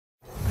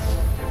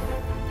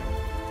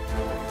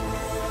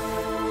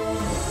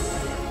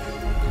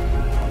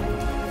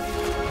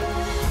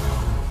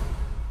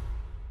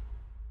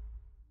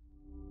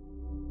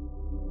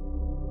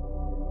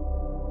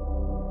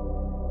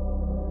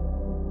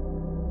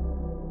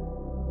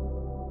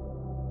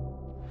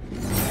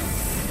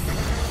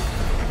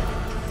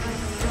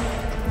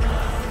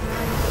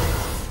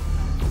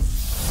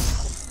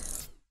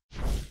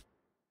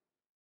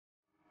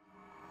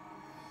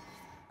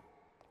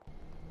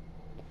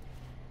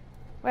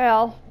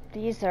Well,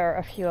 these are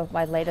a few of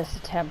my latest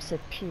attempts at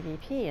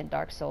PvP in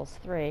Dark Souls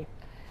 3.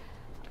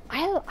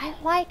 I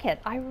like it,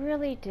 I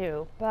really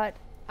do, but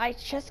I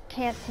just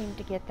can't seem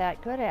to get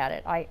that good at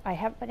it. I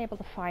haven't been able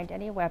to find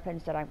any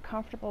weapons that I'm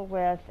comfortable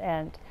with,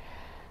 and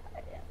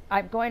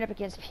I'm going up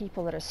against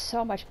people that are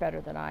so much better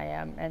than I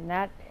am, and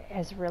that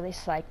has really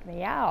psyched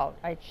me out.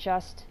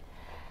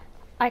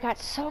 I got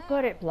so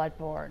good at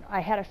Bloodborne.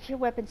 I had a few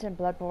weapons in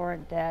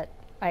Bloodborne that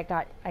I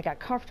got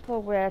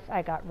comfortable with.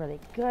 I got really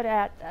good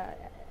at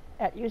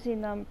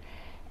using them,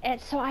 and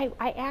so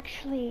I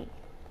actually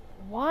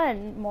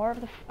won more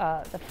of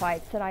the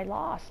fights than I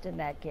lost in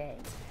that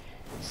game.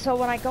 So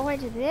when I go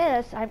into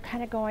this, I'm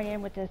kind of going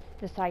in with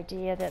this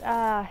idea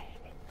that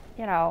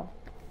you know,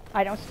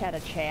 I don't stand a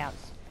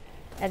chance,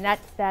 and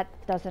that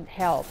doesn't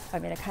help. I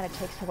mean, it kind of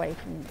takes away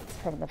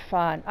from the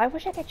fun. I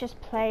wish I could just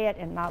play it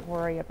and not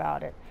worry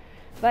about it.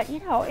 But you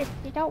know,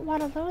 you don't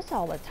want to lose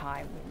all the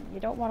time. You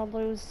don't want to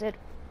lose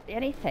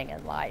anything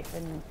in life,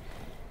 and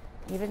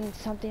even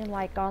something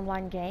like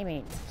online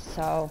gaming.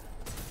 So,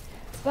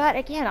 but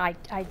again,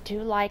 I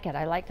do like it.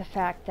 I like the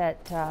fact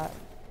that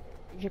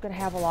you can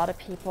have a lot of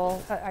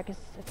people. I guess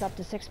it's up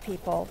to 6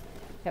 people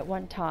at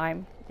one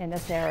time in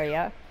this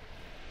area.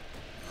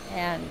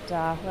 And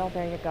well,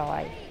 there you go.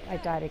 I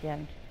died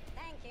again.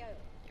 Thank you.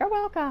 You're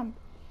welcome.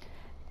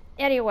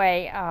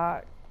 Anyway,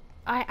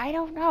 I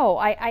don't know.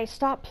 I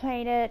stop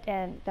playing it,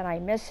 and then I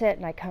miss it,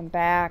 and I come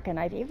back, and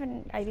I've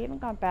even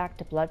gone back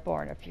to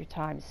Bloodborne a few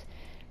times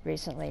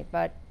recently,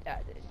 but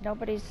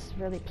nobody's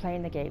really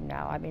playing the game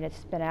now. I mean, it's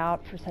been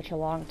out for such a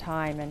long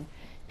time, and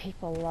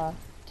people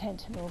tend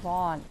to move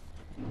on.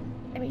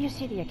 I mean, you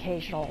see the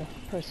occasional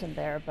person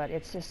there, but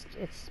it's just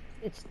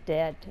it's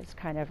dead. It's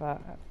kind of a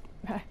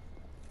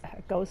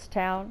ghost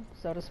town,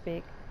 so to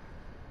speak.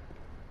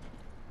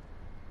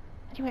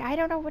 Anyway, I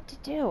don't know what to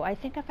do. I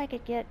think if I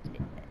could get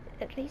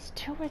at least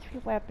 2 or 3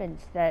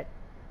 weapons that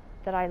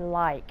I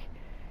like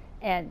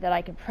and that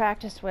I can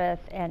practice with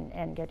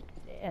and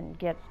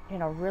get you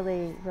know,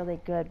 really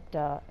good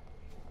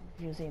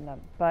using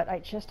them. But I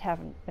just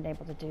haven't been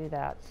able to do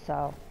that.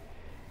 So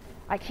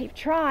I keep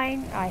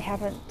trying. I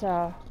haven't.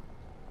 I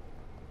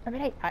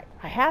mean,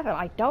 I haven't.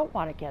 I don't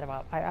want to get them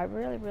up. I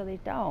really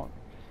don't.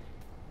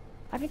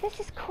 I mean, this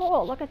is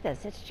cool. Look at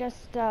this. It's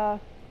just you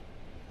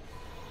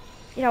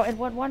know, and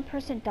when one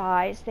person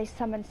dies, they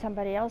summon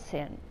somebody else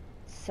in.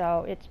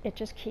 So it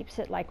just keeps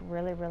it like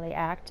really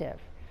active.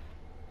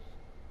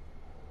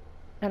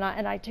 And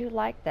I do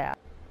like that.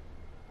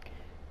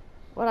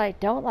 What I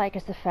don't like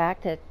is the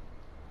fact that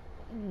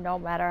no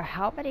matter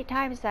how many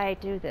times I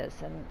do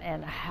this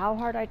and how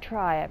hard I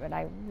try it, and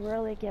I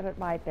really give it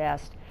my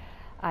best,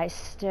 I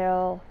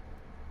still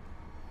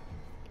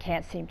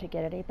can't seem to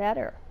get any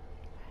better.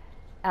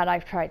 And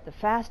I've tried the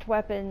fast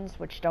weapons,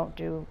 which don't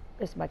do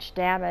as much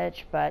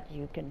damage, but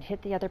you can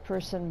hit the other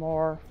person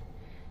more.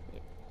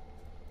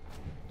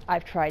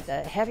 I've tried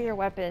the heavier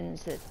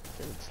weapons, the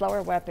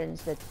slower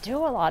weapons that do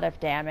a lot of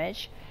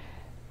damage,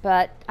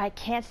 but I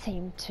can't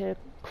seem to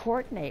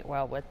coordinate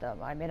well with them.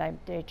 I mean, I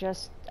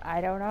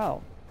don't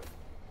know.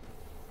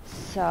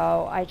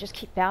 So I just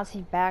keep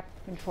bouncing back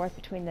and forth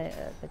between the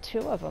 2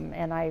 of them,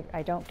 and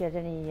I don't get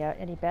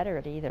any better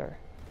at either.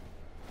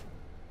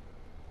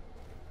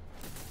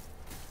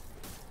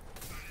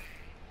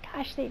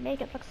 Gosh, they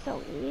make it look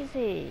so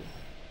easy.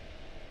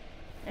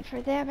 And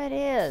for them it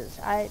is.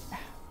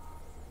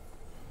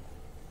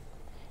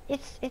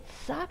 It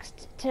sucks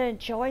to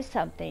enjoy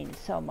something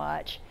so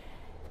much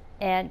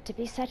and to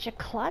be such a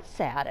klutz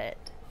at it.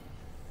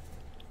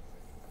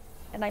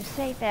 And I'm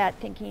saying that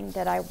thinking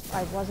that I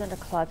wasn't a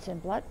klutz in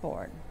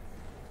Bloodborne.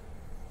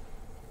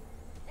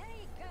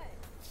 Very good.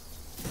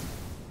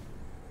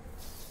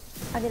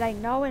 I mean, I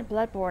know in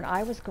Bloodborne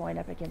I was going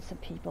up against some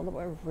people that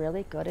were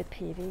really good at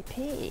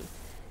PvP.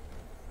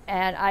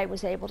 And I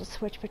was able to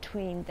switch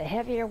between the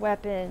heavier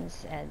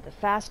weapons and the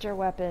faster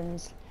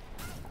weapons,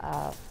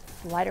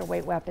 lighter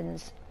weight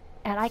weapons,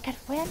 and I could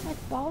win with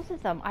both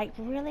of them. I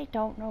really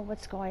don't know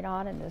what's going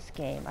on in this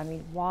game. I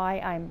mean,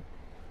 I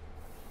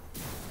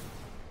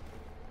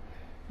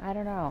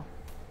don't know.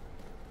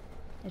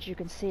 As you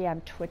can see,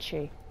 I'm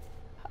twitchy.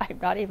 I'm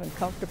not even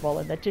comfortable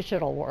in the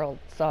digital world,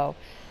 so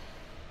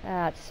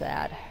that's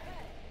sad.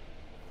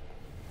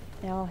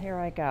 Well, here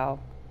I go.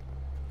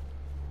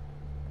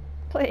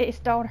 Please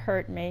don't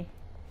hurt me.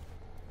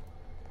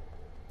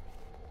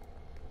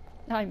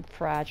 I'm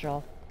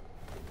fragile.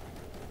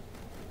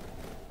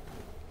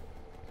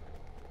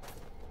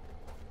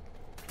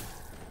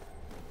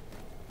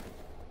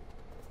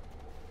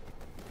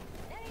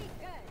 Very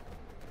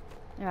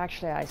good.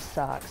 Actually, I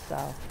suck,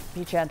 so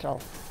be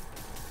gentle.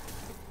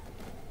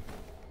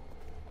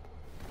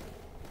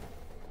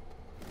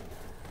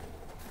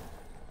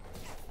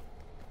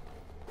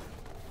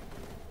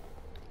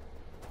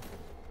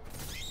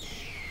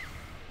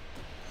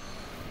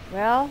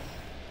 Well,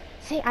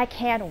 see, I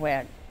can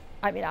win.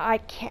 I mean, I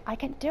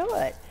can do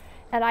it.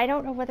 And I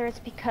don't know whether it's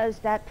because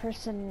that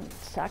person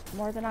sucked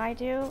more than I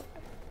do.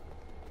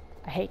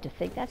 I hate to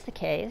think that's the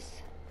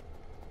case.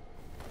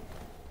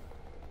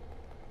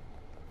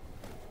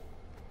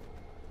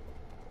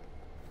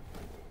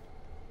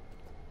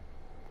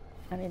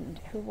 I mean,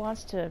 who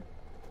wants to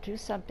do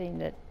something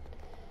that,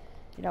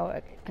 you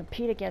know,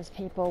 compete against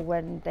people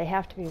when they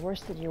have to be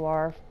worse than you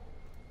are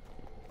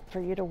for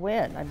you to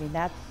win? I mean,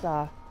 that's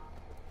not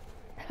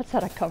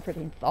a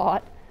comforting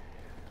thought.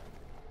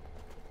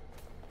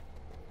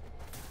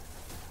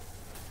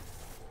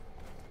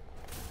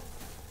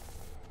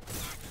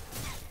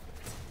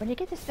 When you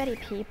get this many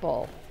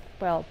people,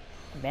 well,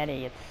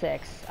 many, it's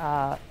 6,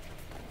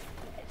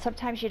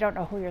 sometimes you don't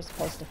know who you're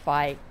supposed to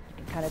fight.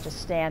 You can kind of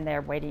just stand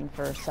there waiting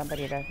for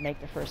somebody to make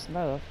the first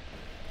move.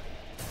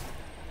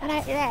 And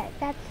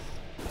that's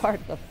part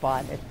of the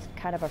fun. It's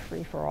kind of a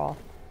free-for-all.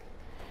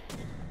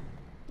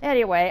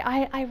 Anyway,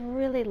 I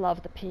really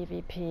love the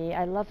PvP.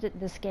 I loved it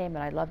in this game,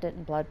 and I loved it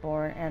in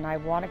Bloodborne, and I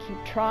want to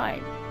keep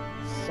trying.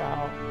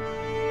 So,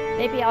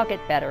 maybe I'll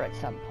get better at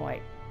some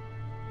point.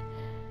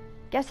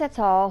 Guess that's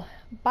all.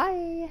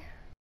 Bye!